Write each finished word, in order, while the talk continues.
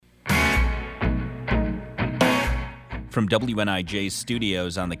From WNIJ's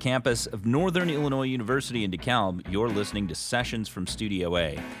studios on the campus of Northern Illinois University in DeKalb, you're listening to Sessions from Studio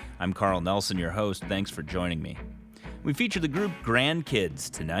A. I'm Carl Nelson, your host. Thanks for joining me. We feature the group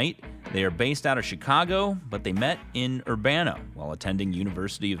Grandkids tonight. They are based out of Chicago, but they met in Urbana while attending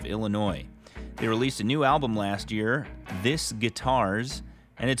University of Illinois. They released a new album last year, This Guitars,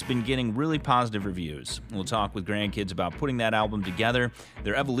 and it's been getting really positive reviews. We'll talk with Grandkids about putting that album together,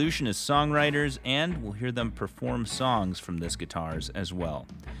 their evolution as songwriters, and we'll hear them perform songs from This Guitars as well.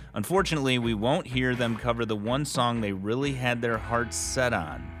 Unfortunately, we won't hear them cover the one song they really had their hearts set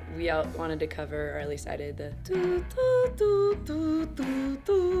on. We all wanted to cover, or at least I did, the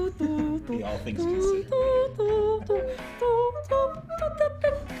The All Things Considered.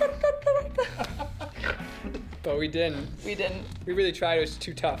 But we didn't. We didn't. We really tried. It was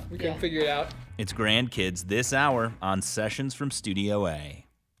too tough. We couldn't figure it out. It's Grandkids this hour on Sessions from Studio A.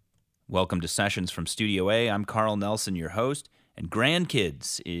 Welcome to Sessions from Studio A. I'm Carl Nelson, your host, and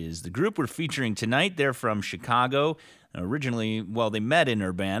Grandkids is the group we're featuring tonight. They're from Chicago. Originally, they met in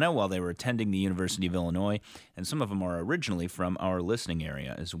Urbana while they were attending the University of Illinois, and some of them are originally from our listening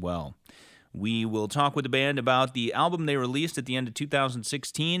area as well. We will talk with the band about the album they released at the end of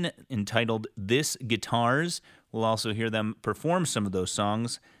 2016 entitled This Guitars. We'll also hear them perform some of those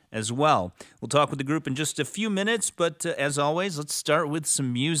songs as well. We'll talk with the group in just a few minutes, but as always, let's start with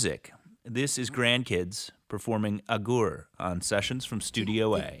some music. This is Grandkids performing Agur on Sessions from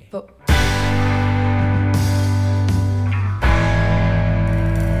Studio A.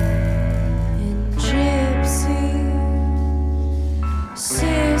 In gypsy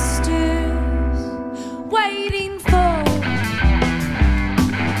sisters waiting for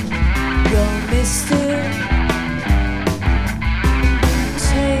your mister.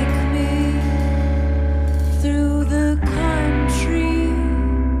 Take me through the country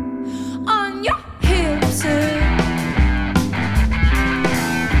on your hips.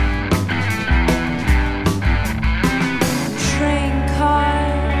 Train car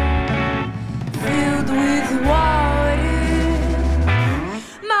filled with water.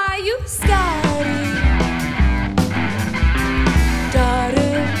 My Euskadi daughter.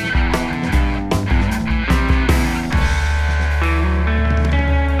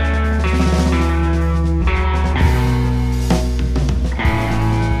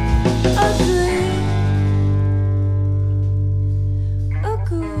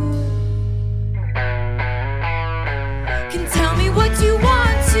 Can tell me what you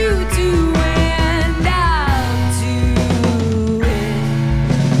want to do and I'll do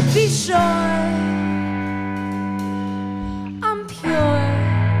it. Be sure I'm pure.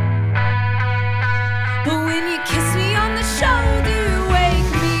 But when you kiss me on the shoulder,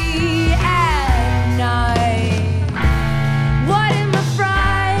 wake me at night. What am I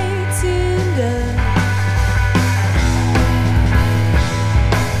frightened of?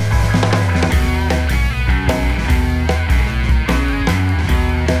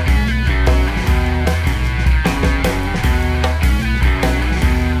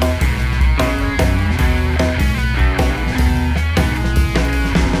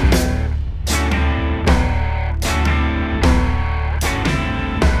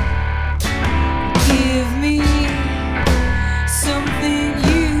 Give me something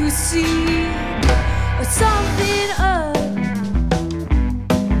you see, or something of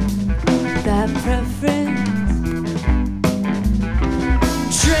that preference.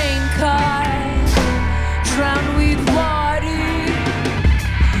 Train car drowned with water.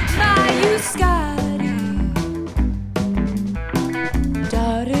 My Euskadi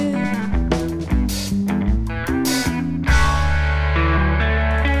daughter.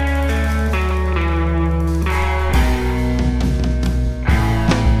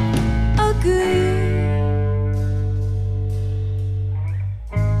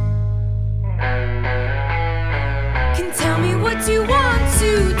 Can tell me what you want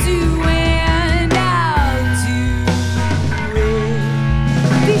to do and I'll do it.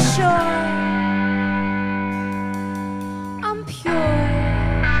 Be sure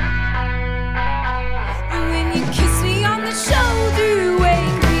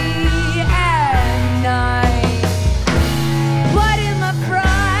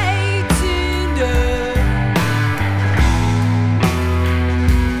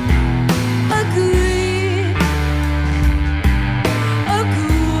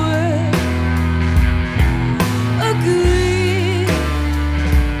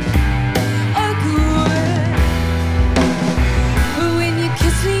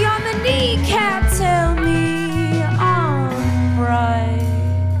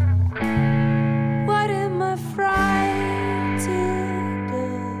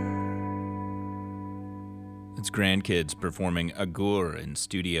It's Grandkids performing Agur in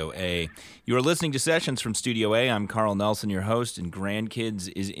Studio A. You are listening to Sessions from Studio A. I'm Carl Nelson, your host, and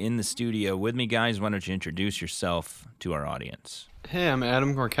Grandkids is in the studio with me. Guys, why don't you introduce yourself to our audience? Hey, I'm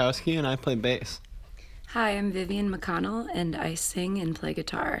Adam Gorkowski, and I play bass. Hi, I'm Vivian McConnell, and I sing and play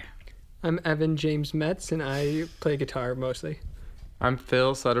guitar. I'm Evan James Metz, and I play guitar mostly. I'm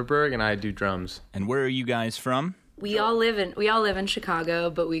Phil Sutterberg, and I do drums. And where are you guys from? We all live in Chicago,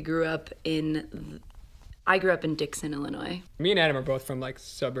 but I grew up in Dixon, Illinois. Me and Adam are both from like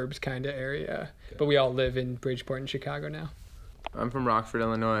suburbs kind of area, but we all live in Bridgeport and Chicago now. I'm from Rockford,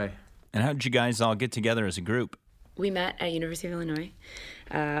 Illinois. And how did you guys all get together as a group? We met at University of Illinois.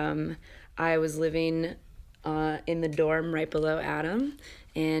 I was living in the dorm right below Adam,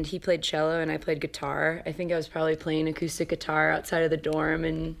 and he played cello and I played guitar. I think I was probably playing acoustic guitar outside of the dorm,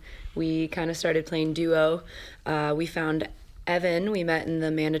 and we kind of started playing duo. We found Evan. We met in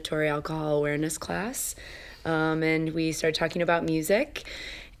the mandatory alcohol awareness class, and we started talking about music.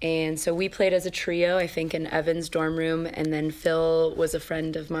 And so we played as a trio, I think, in Evan's dorm room. And then Phil was a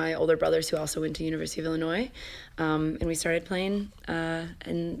friend of my older brother's who also went to University of Illinois. And we started playing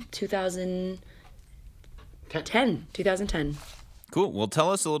in 2010. Cool. Well,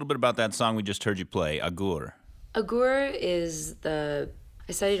 tell us a little bit about that song we just heard you play, Agur. Agur is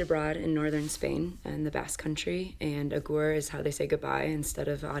I studied abroad in northern Spain in the Basque Country, and agur is how they say goodbye instead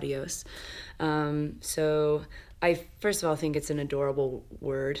of adios. So I first of all think it's an adorable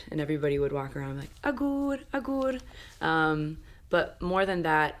word, and everybody would walk around like agur, agur. But more than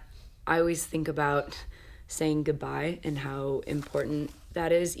that, I always think about saying goodbye and how important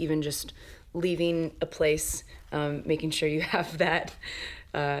that is, even just leaving a place, making sure you have that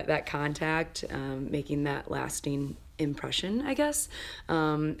contact, making that lasting impression, I guess.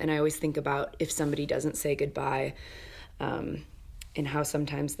 And I always think about if somebody doesn't say goodbye, and how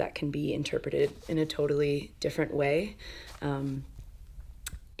sometimes that can be interpreted in a totally different way.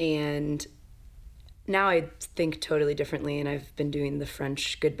 And now I think totally differently, and I've been doing the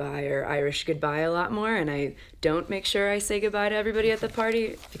French goodbye or Irish goodbye a lot more, and I don't make sure I say goodbye to everybody at the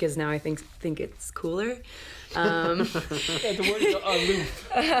party because now I think it's cooler. The word is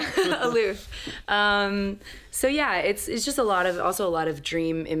aloof. So yeah, it's just a lot of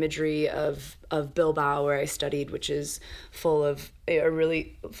dream imagery of Bilbao, where I studied, which is full of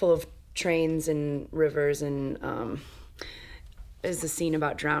trains and rivers, and there's a scene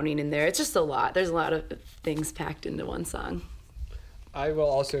about drowning in there. It's just a lot. There's a lot of things packed into one song. I will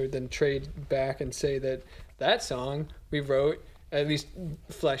also then trade back and say that song we wrote, at least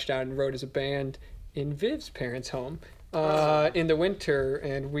fleshed out and wrote as a band, in Viv's parents' home in the winter,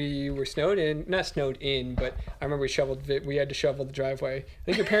 and we were not snowed in, but I remember we had to shovel the driveway. I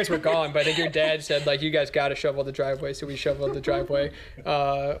think your parents were gone, but I think your dad said, like, you guys got to shovel the driveway, so we shoveled the driveway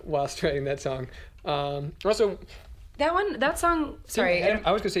whilst writing that song. Also, that song, sorry.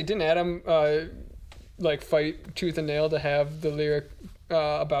 I was going to say, didn't Adam fight tooth and nail to have the lyric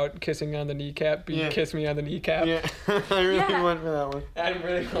about kissing on the kneecap, kiss me on the kneecap? Yeah, I really went for that one. Adam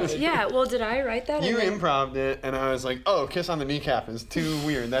really wanted Yeah, well, did I write that? You improv'd it, and I was like, oh, kiss on the kneecap is too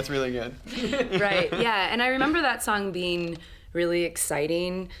weird. That's really good. Right, yeah, and I remember that song being really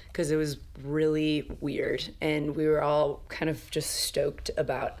exciting because it was really weird, and we were all kind of just stoked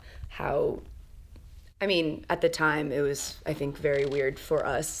about how, I mean, at the time, it was, I think, very weird for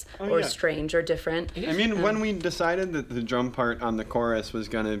us, strange or different. I mean, when we decided that the drum part on the chorus was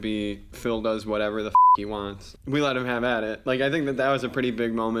going to be Phil does whatever the he wants, we let him have at it. Like, I think that was a pretty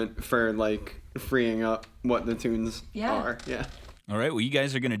big moment for, like, freeing up what the tunes are. Yeah. All right, well, you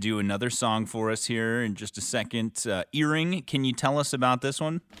guys are going to do another song for us here in just a second. Earring, can you tell us about this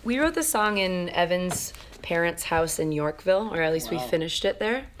one? We wrote the song in Evan's parents' house in Yorkville, or at least we finished it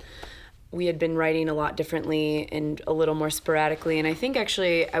there. We had been writing a lot differently and a little more sporadically, and I think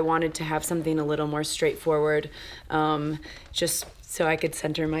actually I wanted to have something a little more straightforward, just so I could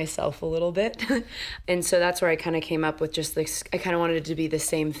center myself a little bit. And so that's where I kind of came up with just this, I kind of wanted it to be the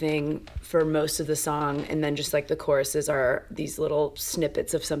same thing for most of the song, and then just like the choruses are these little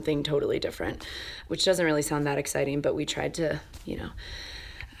snippets of something totally different, which doesn't really sound that exciting, but we tried to,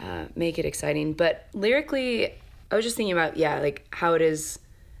 make it exciting. But lyrically, I was just thinking about, like how it is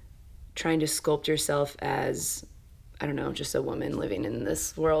trying to sculpt yourself as, I don't know, just a woman living in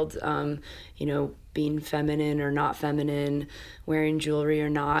this world, being feminine or not feminine, wearing jewelry or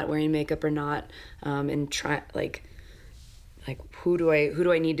not, wearing makeup or not, and try like who do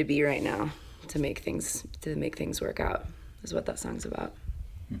I need to be right now to make things work out, is what that song's about.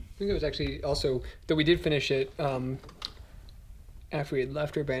 I think it was actually also that we did finish it after we had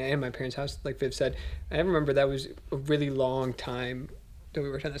left our band and my parents' house, like Viv said. I remember that was a really long time that we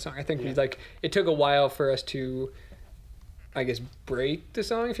worked on that song. I think it took a while for us to, I guess, break the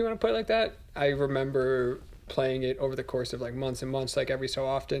song, if you want to put it like that. I remember playing it over the course of like months and months, like every so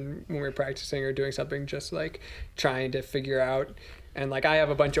often when we were practicing or doing something, just like trying to figure out. And like I have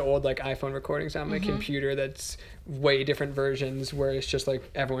a bunch of old like iPhone recordings on my computer that's way different versions where it's just like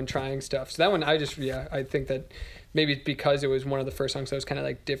everyone trying stuff. So that one I think that maybe it's because it was one of the first songs that was kind of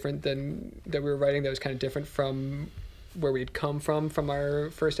like different than that we were writing, that was kind of different from where we'd come from our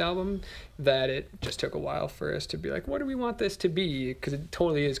first album, that it just took a while for us to be like, what do we want this to be? Because it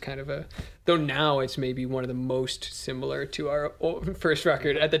totally is kind of though now it's maybe one of the most similar to our first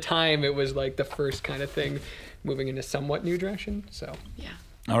record. At the time it was like the first kind of thing moving in a somewhat new direction. So Yeah.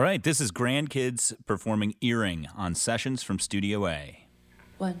 All right, this is Grandkids performing Earring on Sessions from Studio A.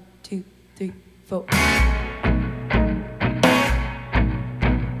 1, 2, 3, 4.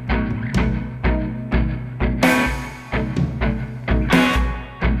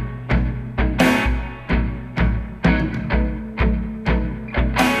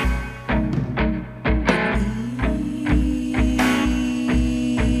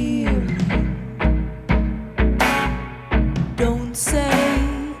 Don't say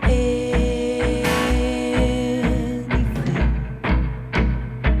anything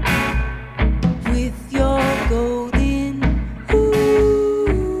with your golden ooh.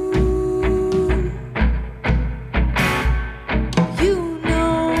 You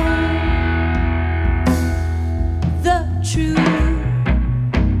know the truth.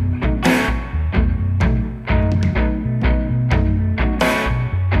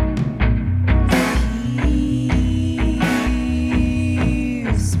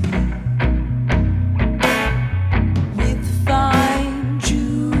 Pierce me with fine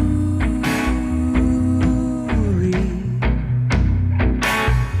jewelry,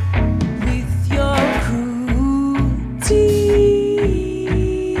 with your cruelty.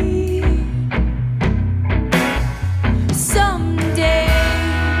 Someday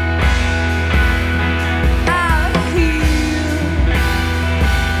I'll heal.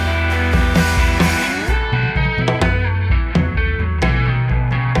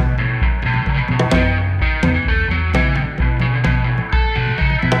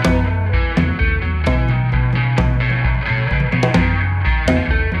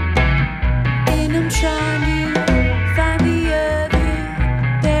 And I'm trying to find the other.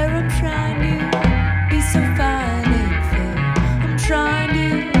 There I'm trying to be so fine and fair. I'm trying to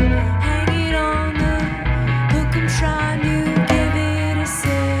hang it on the hook. I'm trying to give it a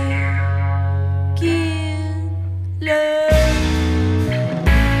second love.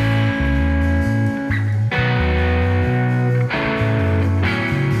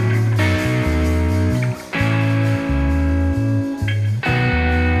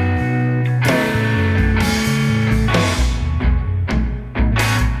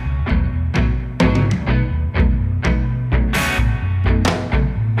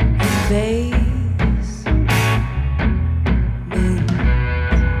 Basement.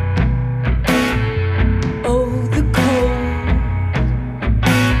 Oh, the cold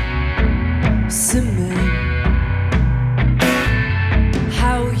cement.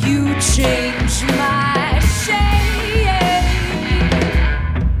 How you changed my shade.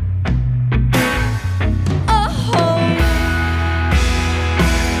 A hole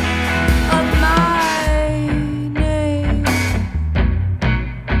of my name.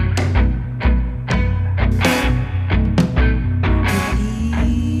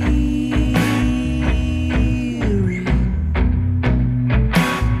 Earring.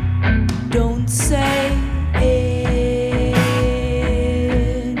 Don't say anything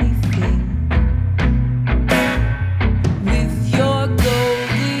with your golden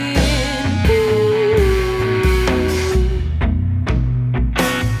ooh.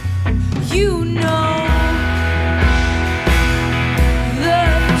 You know the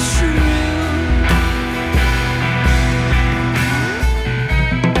truth.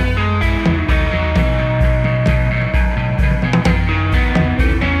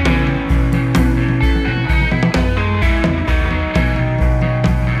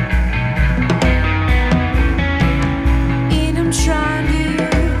 And I'm trying to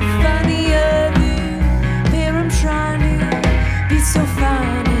find the other. There I'm trying to be so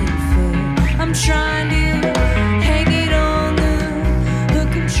fine and fair. I'm trying to hang it on the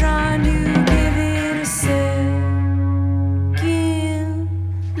hook. I'm trying to give it a second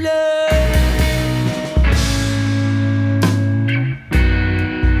love.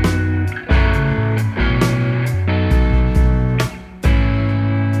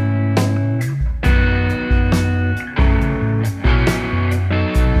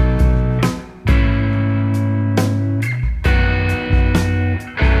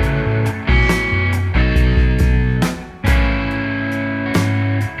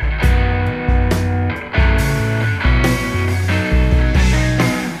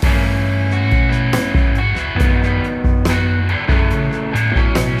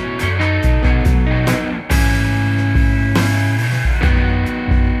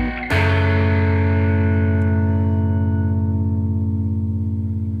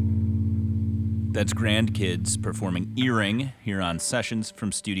 That's Grandkids performing Earring here on Sessions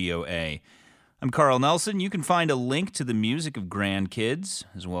from Studio A. I'm Carl Nelson. You can find a link to the music of Grandkids,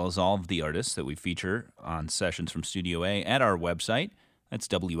 as well as all of the artists that we feature on Sessions from Studio A, at our website. That's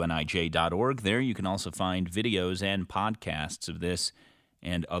WNIJ.org. There you can also find videos and podcasts of this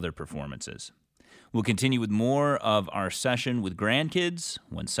and other performances. We'll continue with more of our session with Grandkids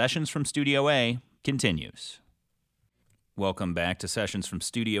when Sessions from Studio A continues. Welcome back to Sessions from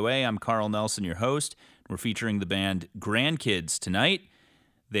Studio A. I'm Carl Nelson, your host. We're featuring the band Grandkids tonight.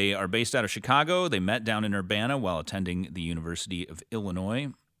 They are based out of Chicago. They met down in Urbana while attending the University of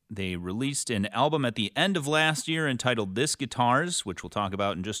Illinois. They released an album at the end of last year entitled This Guitars, which we'll talk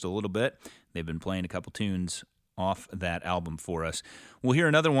about in just a little bit. They've been playing a couple tunes off that album for us. We'll hear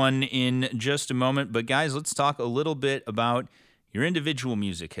another one in just a moment, but guys, let's talk a little bit about your individual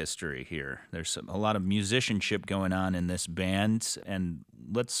music history here. There's a lot of musicianship going on in this band, and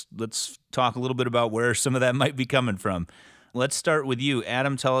let's talk a little bit about where some of that might be coming from. Let's start with you.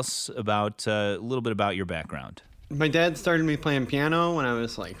 Adam, tell us about a little bit about your background. My dad started me playing piano when I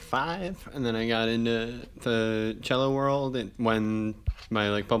was like 5, and then I got into the cello world when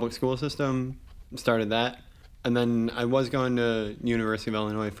my public school system started that. And then I was going to University of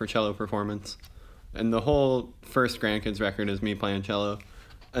Illinois for cello performance. And the whole first Grandkids record is me playing cello.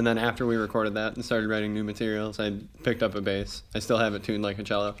 And then after we recorded that and started writing new materials, I picked up a bass. I still have it tuned like a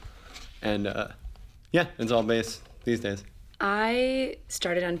cello. And it's all bass these days. I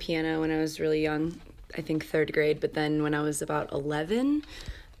started on piano when I was really young, I think 3rd grade, but then when I was about 11,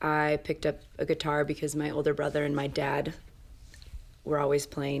 I picked up a guitar because my older brother and my dad were always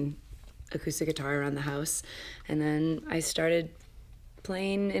playing acoustic guitar around the house. And then I started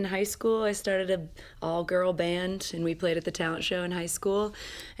playing in high school. I started a all-girl band, and we played at the talent show in high school.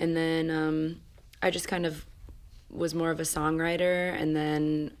 And then I just kind of was more of a songwriter, and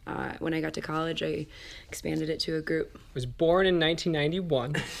then when I got to college, I expanded it to a group. I was born in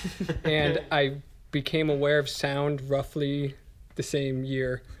 1991, and I became aware of sound roughly the same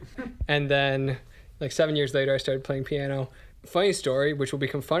year. And then, 7 years later, I started playing piano. Funny story, which will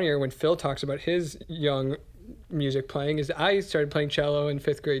become funnier when Phil talks about his young music playing, is I started playing cello in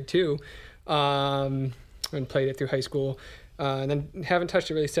 5th grade too, and played it through high school. And then haven't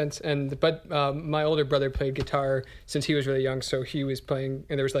touched it really since. But my older brother played guitar since he was really young, so he was playing,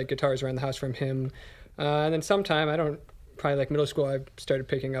 and there was guitars around the house from him. And then sometime, probably middle school, I started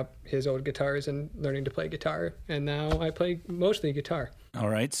picking up his old guitars and learning to play guitar. And now I play mostly guitar. All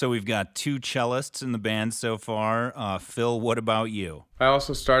right, so we've got 2 cellists in the band so far. Phil, what about you? I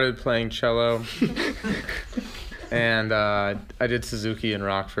also started playing cello, and I did Suzuki in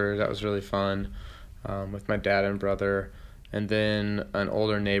Rockford. That was really fun with my dad and brother. And then an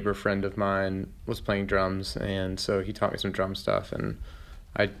older neighbor friend of mine was playing drums, and so he taught me some drum stuff. And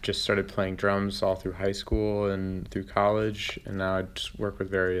I just started playing drums all through high school and through college, and now I just work with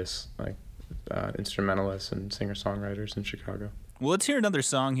various instrumentalists and singer-songwriters in Chicago. Well, let's hear another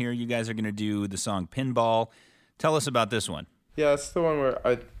song here. You guys are going to do the song Pinball. Tell us about this one. Yeah, that's the one where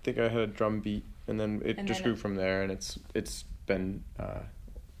I think I had a drum beat, and then it just grew from there, and it's been,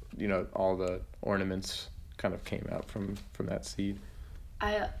 all the ornaments kind of came out from that seed.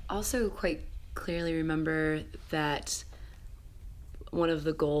 I also quite clearly remember that one of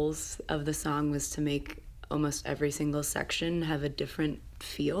the goals of the song was to make almost every single section have a different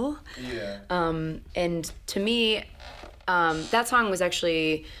feel. Yeah. And to me, that song was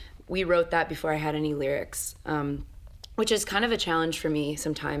actually, we wrote that before I had any lyrics, which is kind of a challenge for me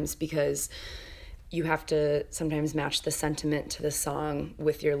sometimes because you have to sometimes match the sentiment to the song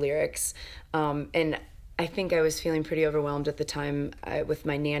with your lyrics. And I think I was feeling pretty overwhelmed at the time with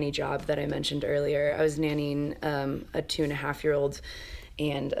my nanny job that I mentioned earlier. I was nannying a 2.5-year-old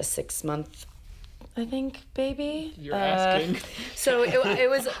and a 6-month, I think, baby. You're asking. So it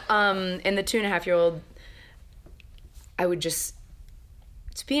was, and the 2.5-year-old, I would just,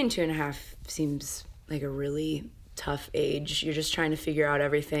 being 2.5 seems like a really tough age. You're just trying to figure out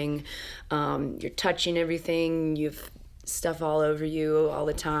everything. You're touching everything. You've stuff all over you all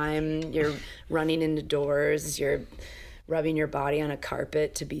the time. You're running into doors. You're rubbing your body on a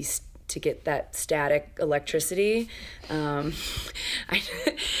carpet to get that static electricity.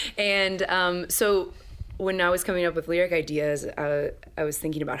 So when I was coming up with lyric ideas, I was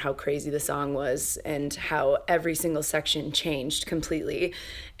thinking about how crazy the song was and how every single section changed completely.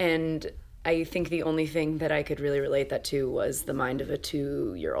 And I think the only thing that I could really relate that to was the mind of a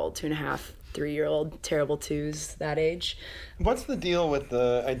 2-year-old, 2.5, 3-year-old, terrible twos that age. What's the deal with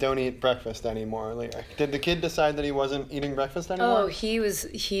the I don't eat breakfast anymore lyric? Did the kid decide that he wasn't eating breakfast anymore?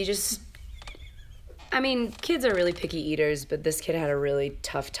 Kids are really picky eaters, but this kid had a really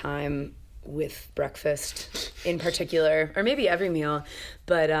tough time with breakfast in particular, or maybe every meal.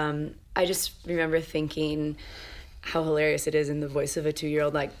 But I just remember thinking how hilarious it is in the voice of a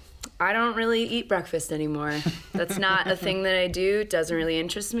 2-year-old, like, I don't really eat breakfast anymore. That's not a thing that I do. It doesn't really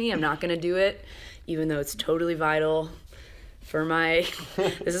interest me. I'm not going to do it, even though it's totally vital for my,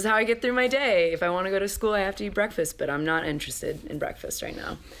 this is how I get through my day. If I want to go to school, I have to eat breakfast, but I'm not interested in breakfast right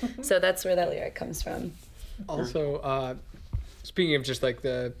now. So that's where that lyric comes from. Also, speaking of just like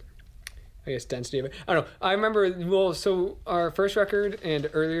the, I guess, density of it, I don't know. I remember, well, so our first record and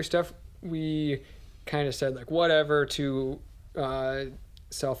earlier stuff, we kind of said like whatever to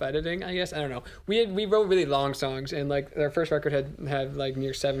self-editing, I guess. I don't know. We wrote really long songs, and like our first record had like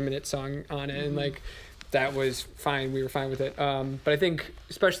near 7-minute song on it, and like that was fine. We were fine with it. But I think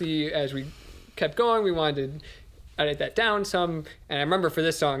especially as we kept going, we wanted to edit that down some. And I remember for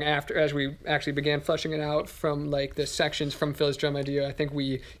this song, as we actually began fleshing it out from like the sections from Phil's drum idea, I think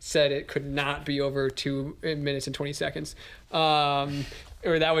we said it could not be over 2 minutes and 20 seconds.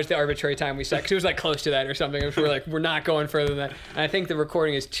 Or that was the arbitrary time we set, because it was like close to that or something. We were like, we're not going further than that. And I think the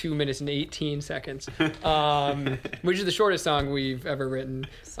recording is 2 minutes and 18 seconds, which is the shortest song we've ever written,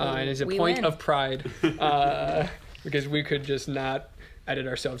 and is a point of pride, because we could just not edit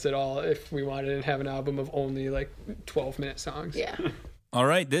ourselves at all if we wanted to have an album of only like 12-minute songs. Yeah. All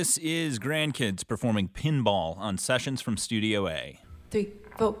right, this is Grandkids performing Pinball on Sessions from Studio A. 3,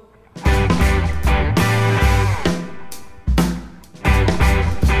 4.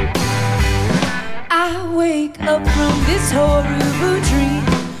 I wake up from this horrible dream.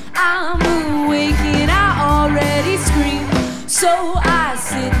 I'm awake and I already scream. So I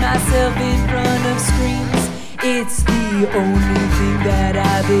sit myself in front of screens. It's the only thing that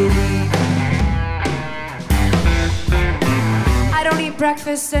I believe. I don't eat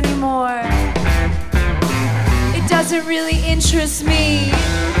breakfast anymore. It doesn't really interest me.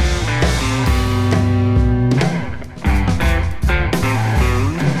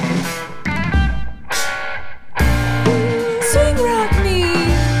 Swing rock me,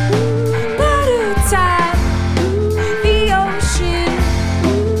 bottle top, the ocean,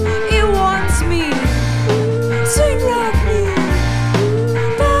 it wants me. Swing rock me,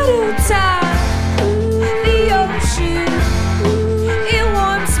 bottle top, the ocean, it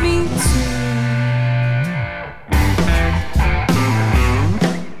wants me too.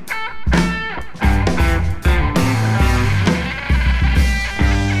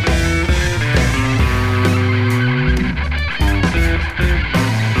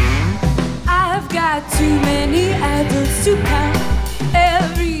 I've got too many adults to count.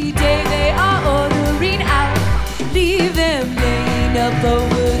 Every day they are ordering out. Leave them laying up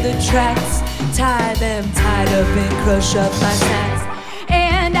over the tracks. Tie them tied up and crush up my snacks.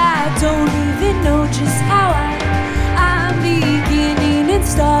 And I don't even know just how I'm beginning and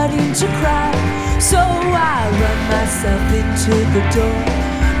starting to cry. So I run myself into the door,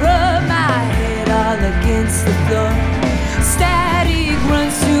 rub my head all against the floor. Static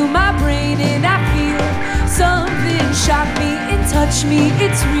runs through my brain and I feel something shock me and touch me,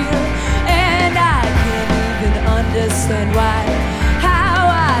 it's real. And I can't even understand why, how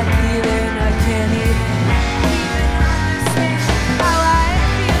I feel, and I can't even understand how I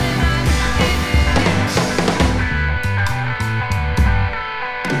feel, and I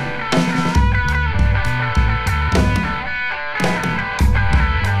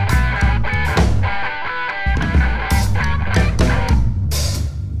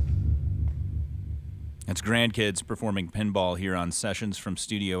That's Grandkids performing Pinball here on Sessions from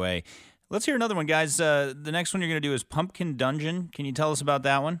Studio A. Let's hear another one, guys. The next one you're going to do is Pumpkin Dungeon. Can you tell us about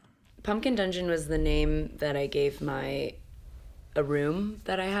that one? Pumpkin Dungeon was the name that I gave a room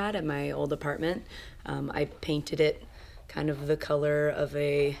that I had at my old apartment. I painted it kind of the color of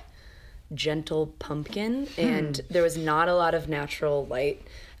a gentle pumpkin, and there was not a lot of natural light,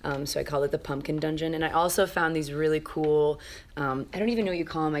 so I called it the Pumpkin Dungeon. And I also found these really cool, I don't even know what you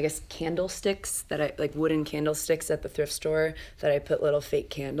call them, I guess candlesticks, like wooden candlesticks at the thrift store that I put little fake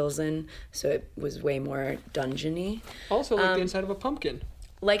candles in, so it was way more dungeon-y. Also like the inside of a pumpkin.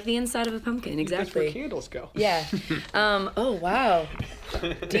 Like the inside of a pumpkin, exactly. That's where candles go. Yeah. Oh, wow.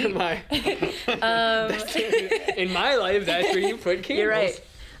 In my life, that's where you put candles. You're right.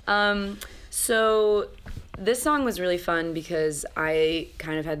 So this song was really fun because I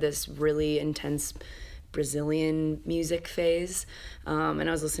kind of had this really intense Brazilian music phase, and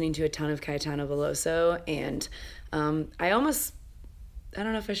I was listening to a ton of Caetano Veloso, and I don't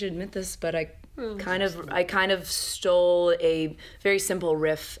know if I should admit this, but I kind of stole a very simple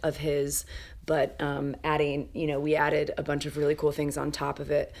riff of his, but we added a bunch of really cool things on top of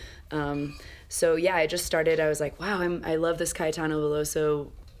it. So yeah, I just started, I was like, wow, I love this Caetano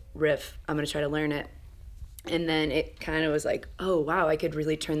Veloso riff. I'm going to try to learn it. And then it kind of was like, oh, wow, I could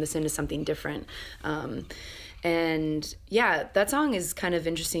really turn this into something different. And yeah, that song is kind of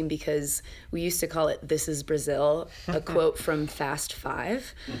interesting because we used to call it "This is Brazil," a quote from Fast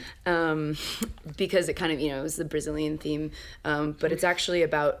Five, because it kind of, it was the Brazilian theme. But it's actually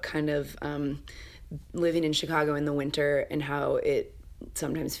about kind of living in Chicago in the winter and how it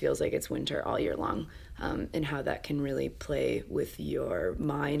sometimes feels like it's winter all year long, and how that can really play with your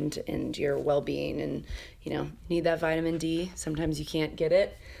mind and your well-being, and, need that vitamin D. Sometimes you can't get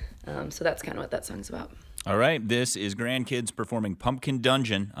it. So that's kind of what that song's about. All right, this is Grandkids performing Pumpkin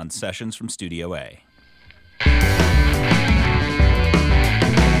Dungeon on Sessions from Studio A.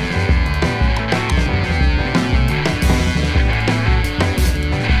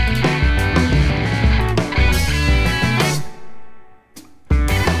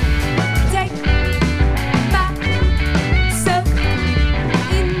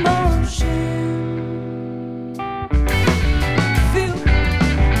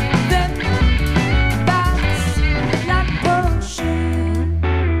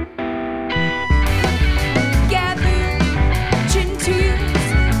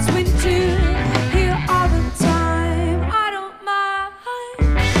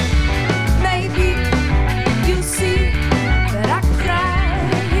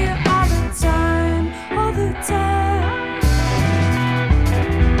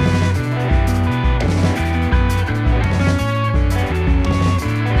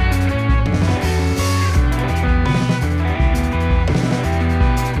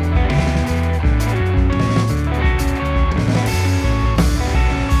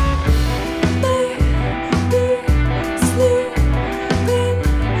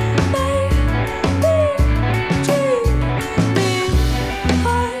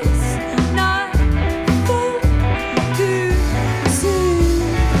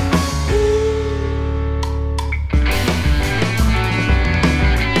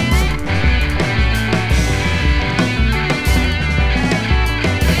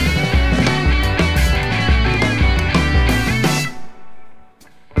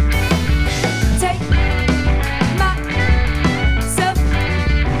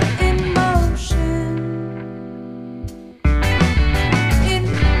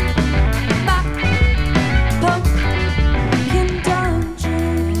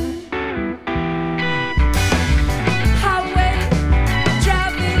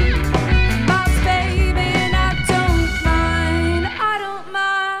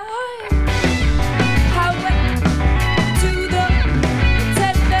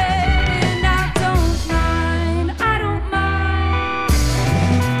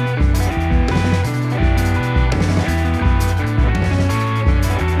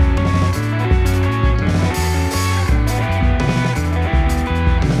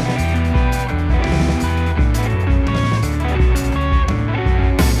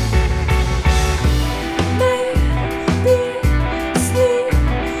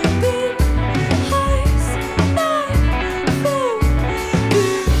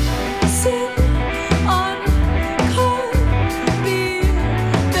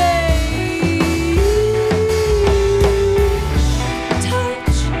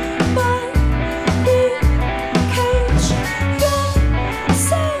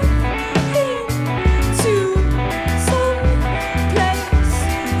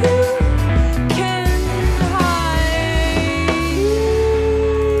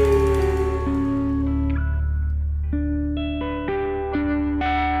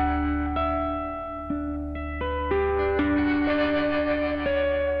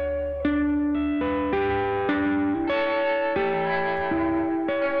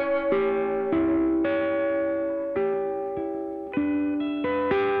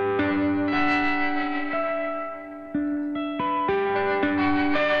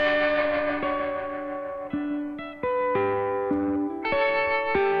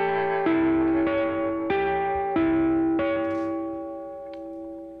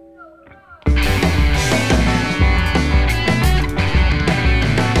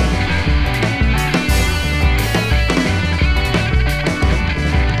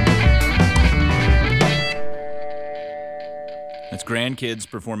 Grandkids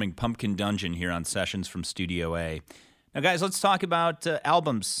performing Pumpkin Dungeon here on Sessions from Studio A. Now, guys, let's talk about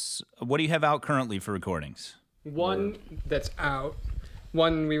albums. What do you have out currently for recordings? One that's out.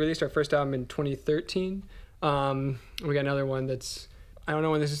 One, we released our first album in 2013. We got another one that's, I don't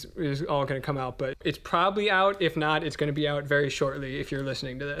know when this is all going to come out, but it's probably out. If not, it's going to be out very shortly if you're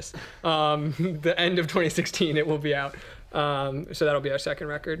listening to this. The end of 2016, it will be out. So that'll be our second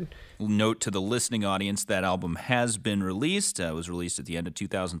record. Note to the listening audience, that album has been released. It was released at the end of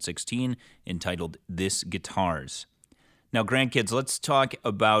 2016, entitled This Guitars. Now, grandkids, let's talk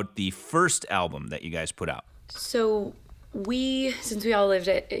about the first album that you guys put out. So since we all lived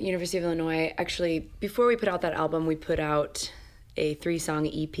at University of Illinois, actually, before we put out that album, we put out a 3-song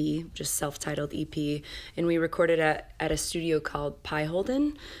EP, just self-titled EP, and we recorded at a studio called Pie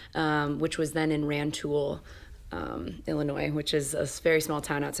Holden, which was then in Rantoul, Illinois, which is a very small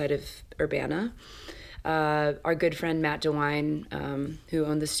town outside of Urbana. Our good friend Matt DeWine, who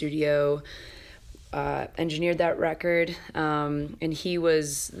owned the studio, engineered that record, and he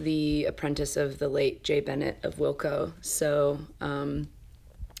was the apprentice of the late Jay Bennett of Wilco. So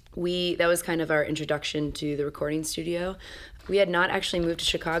that was kind of our introduction to the recording studio. We had not actually moved to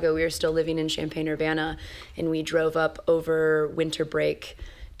Chicago. We were still living in Champaign-Urbana, and we drove up over winter break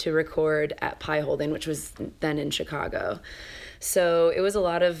to record at Pie Holden, which was then in Chicago. So it was a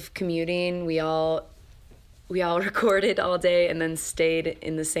lot of commuting. We all recorded all day and then stayed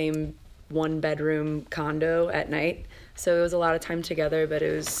in the same 1-bedroom condo at night. So it was a lot of time together, but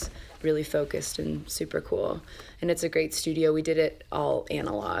it was really focused and super cool. And it's a great studio. We did it all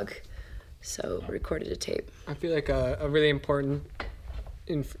analog, so recorded a tape. I feel like a really important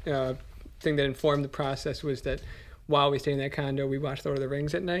thing that informed the process was that while we stayed in that condo, we watched Lord of the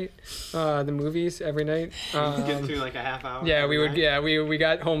Rings at night, the movies every night. Get through like a half hour. Yeah, we would. Yeah, we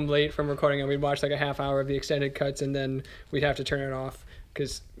got home late from recording, and we'd watch like a half hour of the extended cuts, and then we'd have to turn it off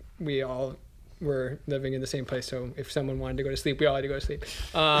because we all were living in the same place. So if someone wanted to go to sleep, we all had to go to sleep.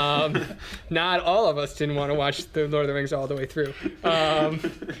 Not all of us didn't want to watch the Lord of the Rings all the way through. But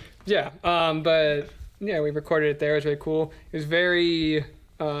yeah, we recorded it there. It was really cool. It was very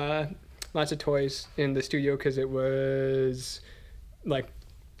lots of toys in the studio because it was like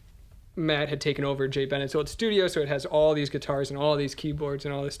Matt had taken over Jay Bennett's old studio, so it has all these guitars and all these keyboards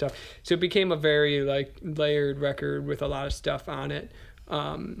and all this stuff. So it became a very like layered record with a lot of stuff on it.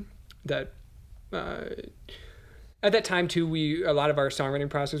 At that time too, a lot of our songwriting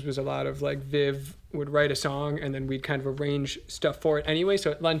process was a lot of like Viv would write a song and then we'd kind of arrange stuff for it anyway.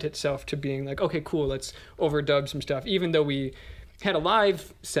 So it lent itself to being like, okay, cool, let's overdub some stuff. Even though we had a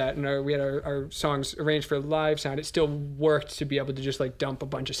live set and we had our songs arranged for live sound, it still worked to be able to just like dump a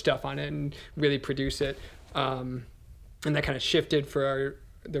bunch of stuff on it and really produce it. And that kind of shifted for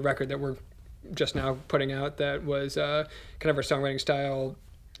the record that we're just now putting out. That was kind of our songwriting style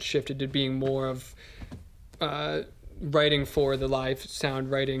shifted to being more of writing for the live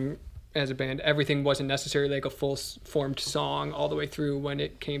sound, writing as a band. Everything wasn't necessarily like a full formed song all the way through. When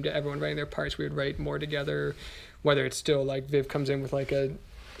it came to everyone writing their parts, we would write more together, whether it's still like Viv comes in with like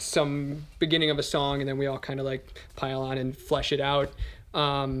some beginning of a song and then we all kind of like pile on and flesh it out.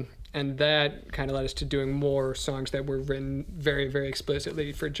 And that kind of led us to doing more songs that were written very, very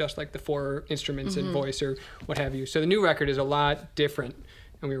explicitly for just like the 4 instruments and voice or what have you. So the new record is a lot different.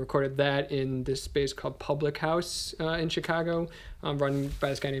 And we recorded that in this space called Public House in Chicago, run by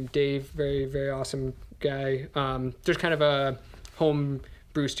this guy named Dave, very, very awesome guy. There's kind of a home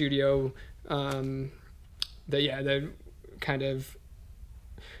brew studio that kind of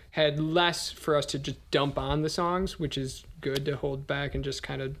had less for us to just dump on the songs, which is good to hold back and just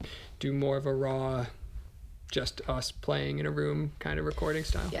kind of do more of a raw, just us playing in a room kind of recording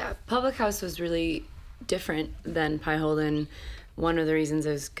style. Yeah, Public House was really different than Pie Holden. One of the reasons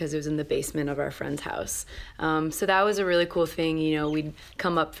is because it was in the basement of our friend's house. So that was a really cool thing. You know, we'd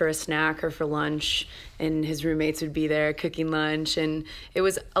come up for a snack or for lunch, and his roommates would be there cooking lunch. And it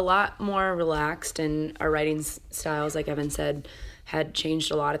was a lot more relaxed, and our writing styles, like Evan said, had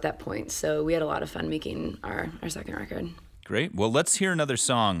changed a lot at that point. So we had a lot of fun making our second record. Great. Well, let's hear another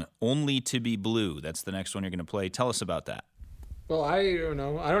song, Only to Be Blue. That's the next one you're going to play. Tell us about that. Well, I don't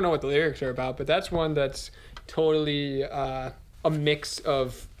know. I don't know what the lyrics are about, but that's one that's totally a mix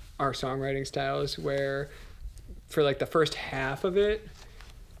of our songwriting styles, where for like the first half of it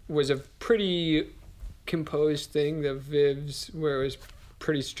was a pretty composed thing, the Viv's, where it was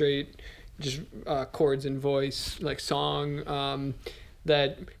pretty straight, just chords and voice, like song,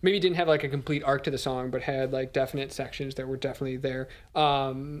 that maybe didn't have like a complete arc to the song, but had like definite sections that were definitely there.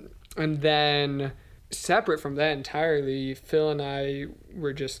 And then separate from that entirely, Phil and I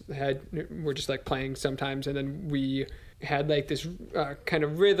were just like playing sometimes, and then we had like this kind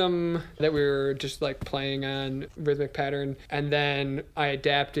of rhythm that we were just like playing on, rhythmic pattern, and then I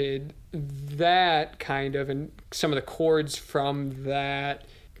adapted that kind of and some of the chords from that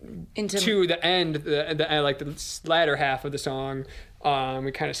to the end, the like the latter half of the song.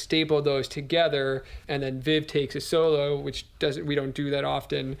 We kind of stapled those together, and then Viv takes a solo, which we don't do that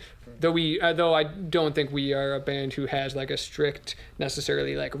often, though I don't think we are a band who has like a strict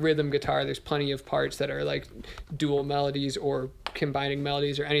necessarily like rhythm guitar. There's plenty of parts that are like dual melodies or combining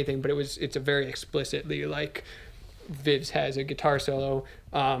melodies or anything, but it's a very explicitly like Viv's has a guitar solo,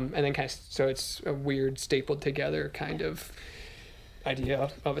 and then kind of, so it's a weird stapled together kind of idea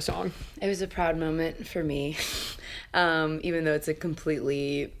of a song. It was a proud moment for me. Even though it's a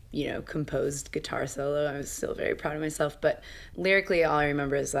completely, composed guitar solo, I was still very proud of myself. But lyrically, all I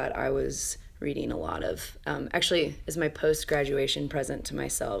remember is that I was reading a lot of, actually, as my post-graduation present to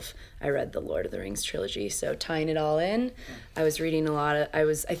myself, I read the Lord of the Rings trilogy. So tying it all in, I was reading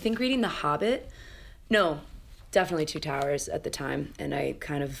I think reading The Hobbit. No, definitely Two Towers at the time. And I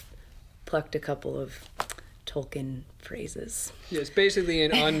kind of plucked a couple of Tolkien phrases. Yeah, it's basically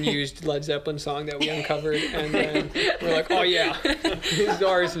an unused Led Zeppelin song that we uncovered, and then we're like, oh yeah, it's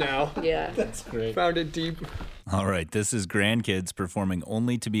ours now. Yeah. That's great. Found it deep. All right, this is Grandkids performing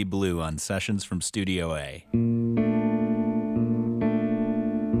Only to Be Blue on Sessions from Studio A.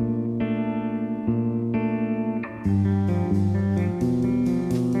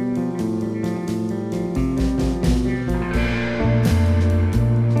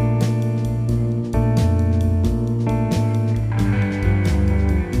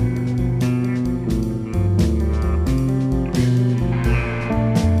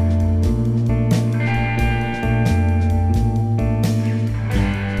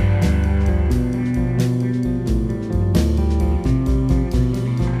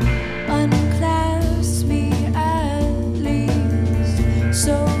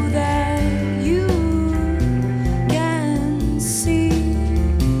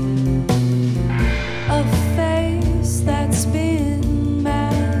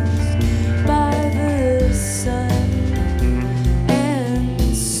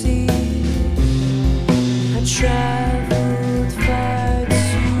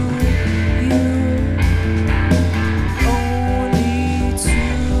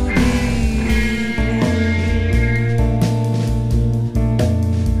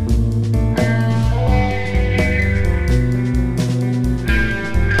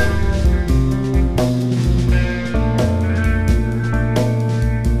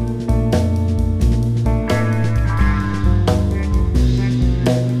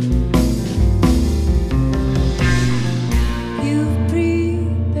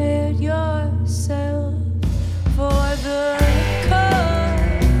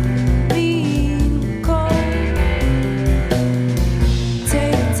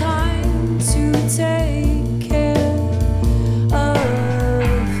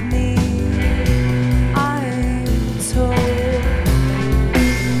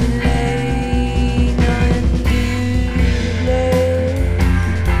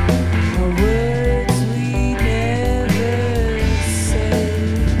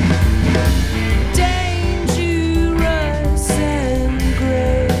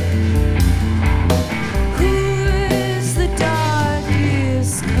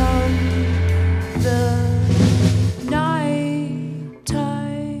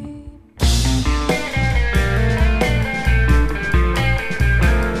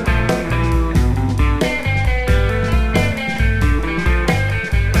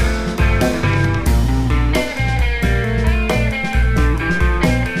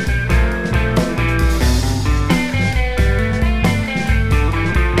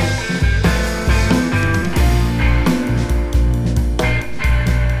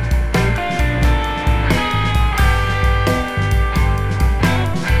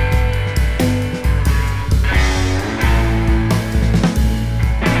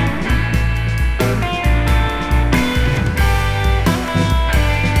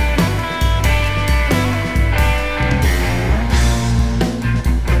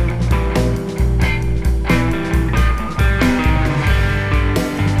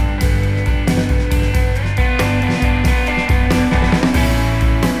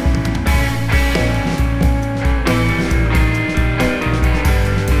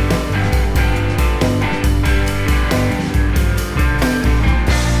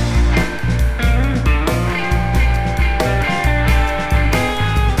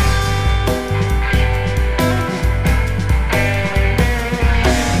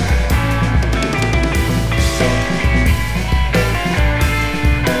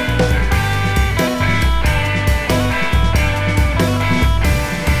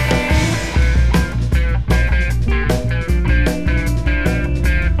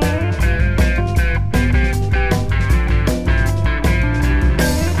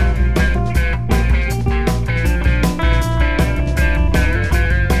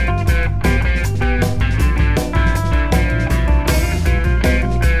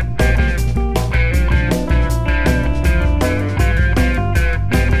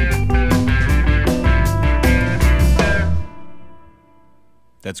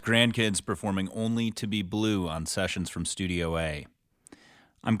 That's Grandkids performing Only to Be Blue on Sessions from Studio A.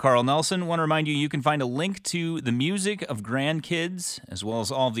 I'm Carl Nelson. Want to remind you can find a link to the music of Grandkids, as well as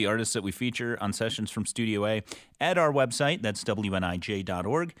all of the artists that we feature on Sessions from Studio A, at our website. That's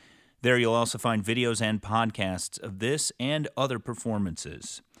WNIJ.org. There you'll also find videos and podcasts of this and other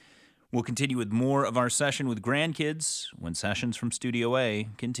performances. We'll continue with more of our session with Grandkids when Sessions from Studio A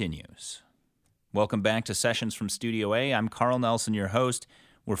continues. Welcome back to Sessions from Studio A. I'm Carl Nelson, your host.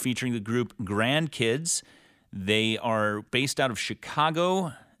 We're featuring the group Grandkids. They are based out of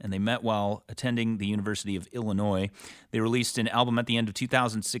Chicago, and they met while attending the University of Illinois. They released an album at the end of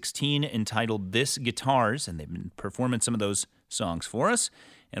 2016 entitled This Guitars, and they've been performing some of those songs for us.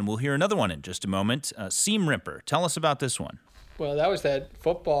 And we'll hear another one in just a moment. Seam Ripper. Tell us about this one. Well, that was that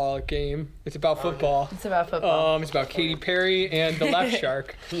football game. It's about football. It's about football. It's about Katy Perry and the Left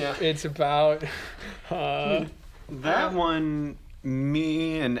Shark. Yeah. It's about... That one,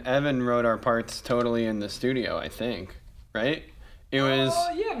 me and Evan wrote our parts totally in the studio, I think. Right? It was...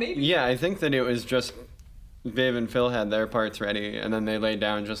 yeah, maybe. Yeah, I think that it was just Viv and Phil had their parts ready, and then they laid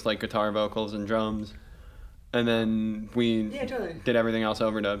down just like guitar, vocals, and drums. And then we did everything else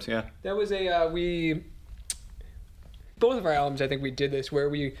overdubs, yeah. That was both of our albums, I think we did this, where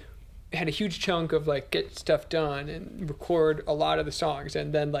we had a huge chunk of like get stuff done and record a lot of the songs,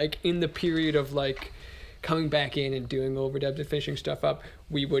 and then like in the period of like coming back in and doing overdubs and finishing stuff up,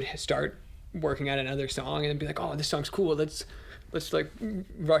 we would start working on another song and then be like, oh, this song's cool, let's like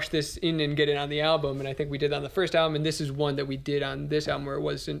rush this in and get it on the album. And I think we did that on the first album, and this is one that we did on this album where it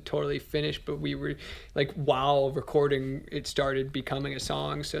wasn't totally finished, but we were like, while recording, it started becoming a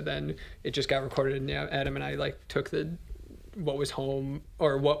song. So then it just got recorded, and Adam and I like took what was home,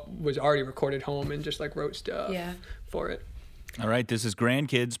 or what was already recorded home, and just like wrote stuff for it. All right, this is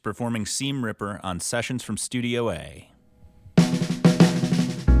Grandkids performing Seam Ripper on Sessions from Studio A.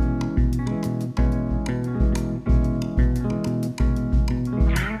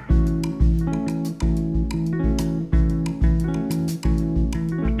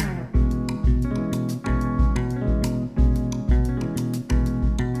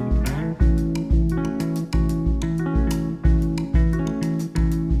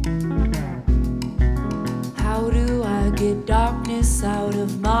 Darkness out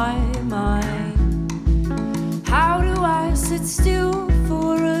of my mind. How do I sit still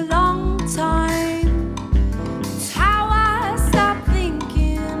for a long time? It's how I stop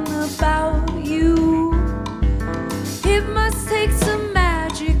thinking about you. It must take some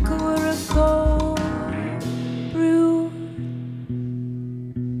magic or a cold brew.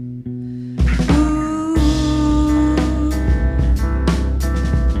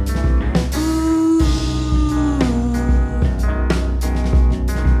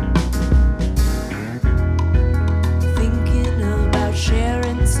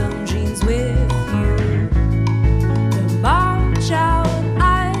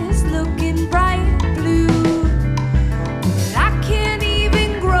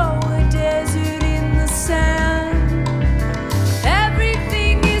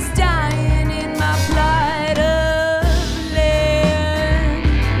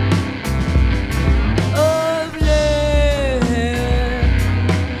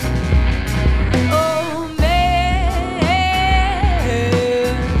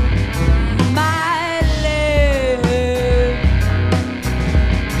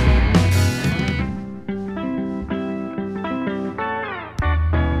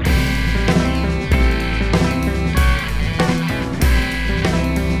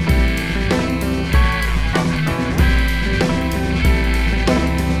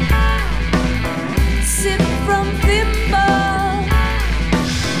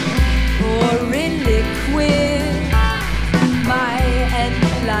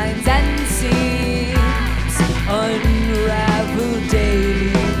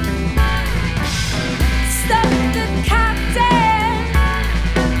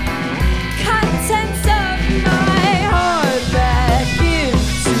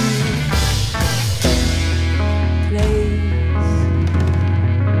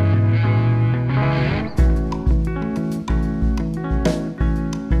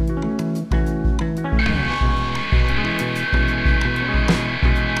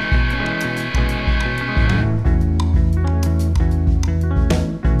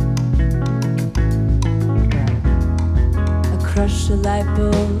 light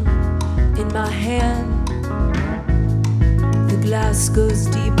bulb in my hand. The glass goes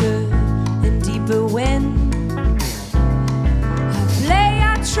deeper and deeper when I play.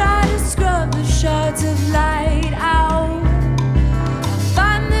 I try to scrub the shards of light out. I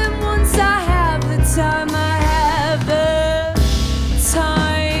find them once I have the time. I have the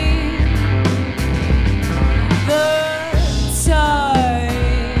time.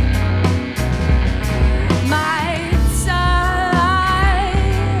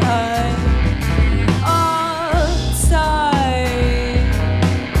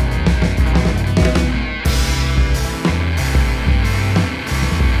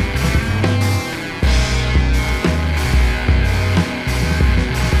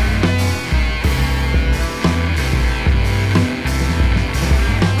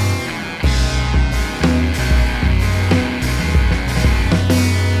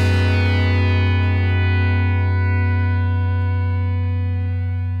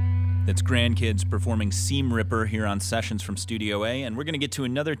 That's Grandkids performing Seam Ripper here on Sessions from Studio A. And we're going to get to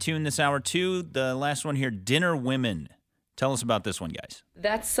another tune this hour, too. The last one here, Dinner Women. Tell us about this one, guys.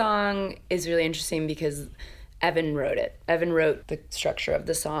 That song is really interesting because Evan wrote it. Evan wrote the structure of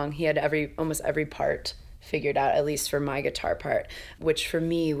the song. He had almost every part figured out, at least for my guitar part, which for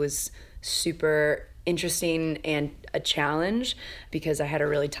me was super interesting and a challenge because I had a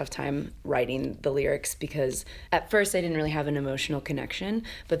really tough time writing the lyrics because at first I didn't really have an emotional connection,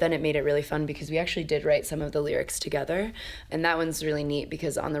 but then it made it really fun because we actually did write some of the lyrics together. And that one's really neat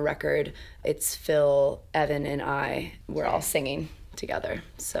because on the record, it's Phil, Evan, and I, we're all singing together.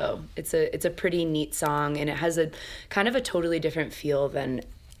 So it's a pretty neat song, and it has a kind of a totally different feel than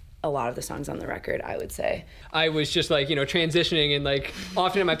a lot of the songs on the record, I would say. I was just like, transitioning and like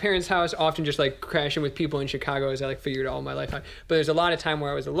often at my parents' house, often just like crashing with people in Chicago as I like figured all my life out. But there's a lot of time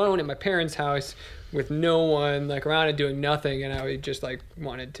where I was alone at my parents' house with no one like around and doing nothing, and I just like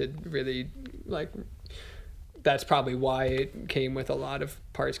wanted to really like, that's probably why it came with a lot of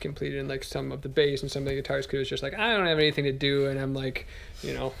parts completed and like some of the bass and some of the guitars, because it was just like, I don't have anything to do, and I'm like, I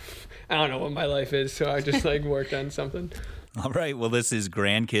don't know what my life is, so I just like worked on something. All right, well, this is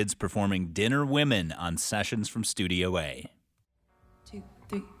Grandkids performing Dinner Women on Sessions from Studio A. 2,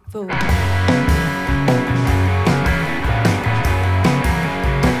 3, 4.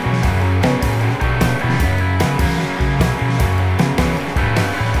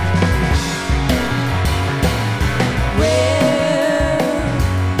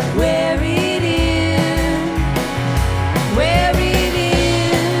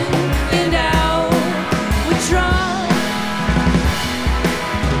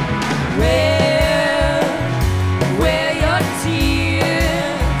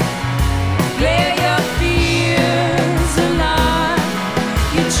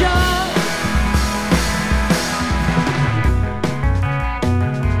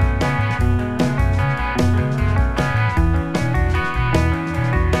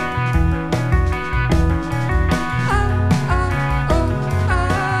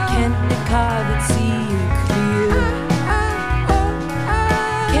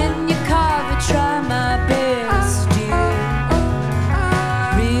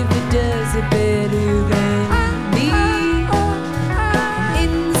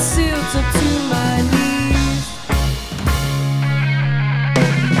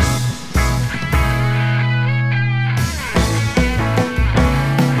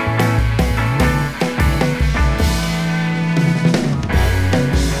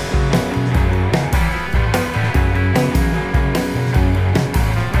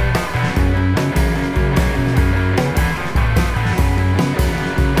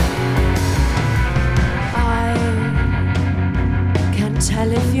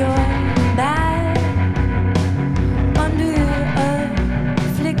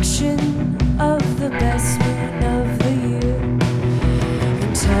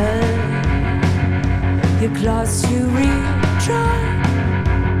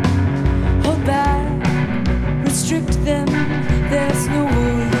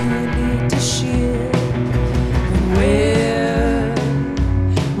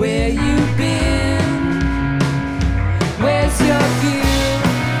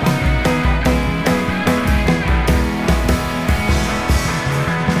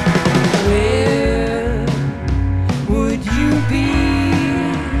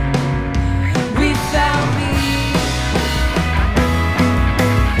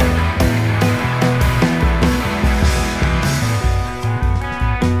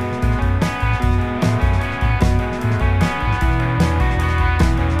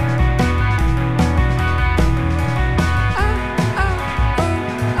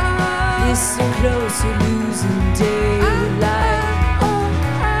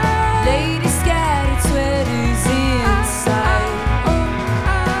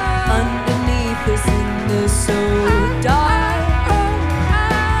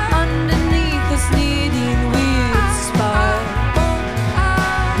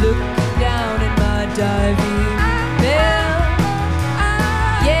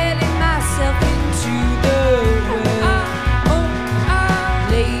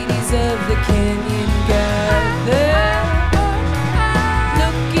 Ladies of the canyon gather.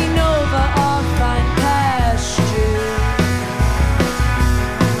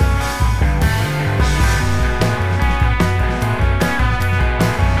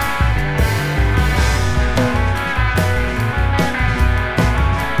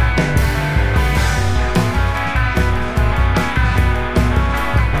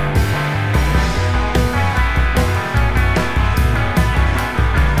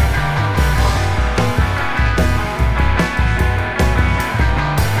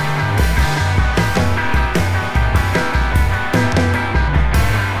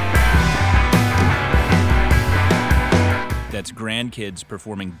 Grandkids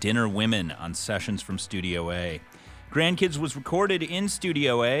performing Dinner Women on Sessions from Studio A. Grandkids was recorded in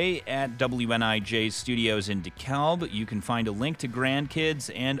Studio A at WNIJ Studios in DeKalb. You can find a link to Grandkids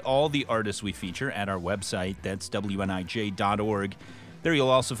and all the artists we feature at our website. That's WNIJ.org. There you'll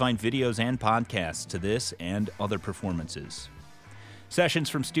also find videos and podcasts to this and other performances. Sessions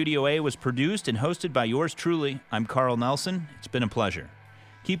from Studio A was produced and hosted by yours truly. I'm Carl Nelson. It's been a pleasure.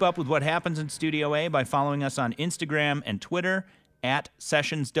 Keep up with what happens in Studio A by following us on Instagram and Twitter at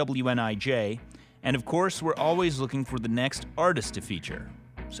SessionsWNIJ. And of course, we're always looking for the next artist to feature.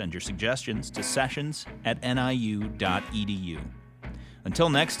 Send your suggestions to sessions@niu.edu.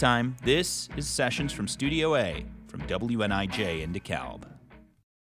 Until next time, this is Sessions from Studio A from WNIJ in DeKalb.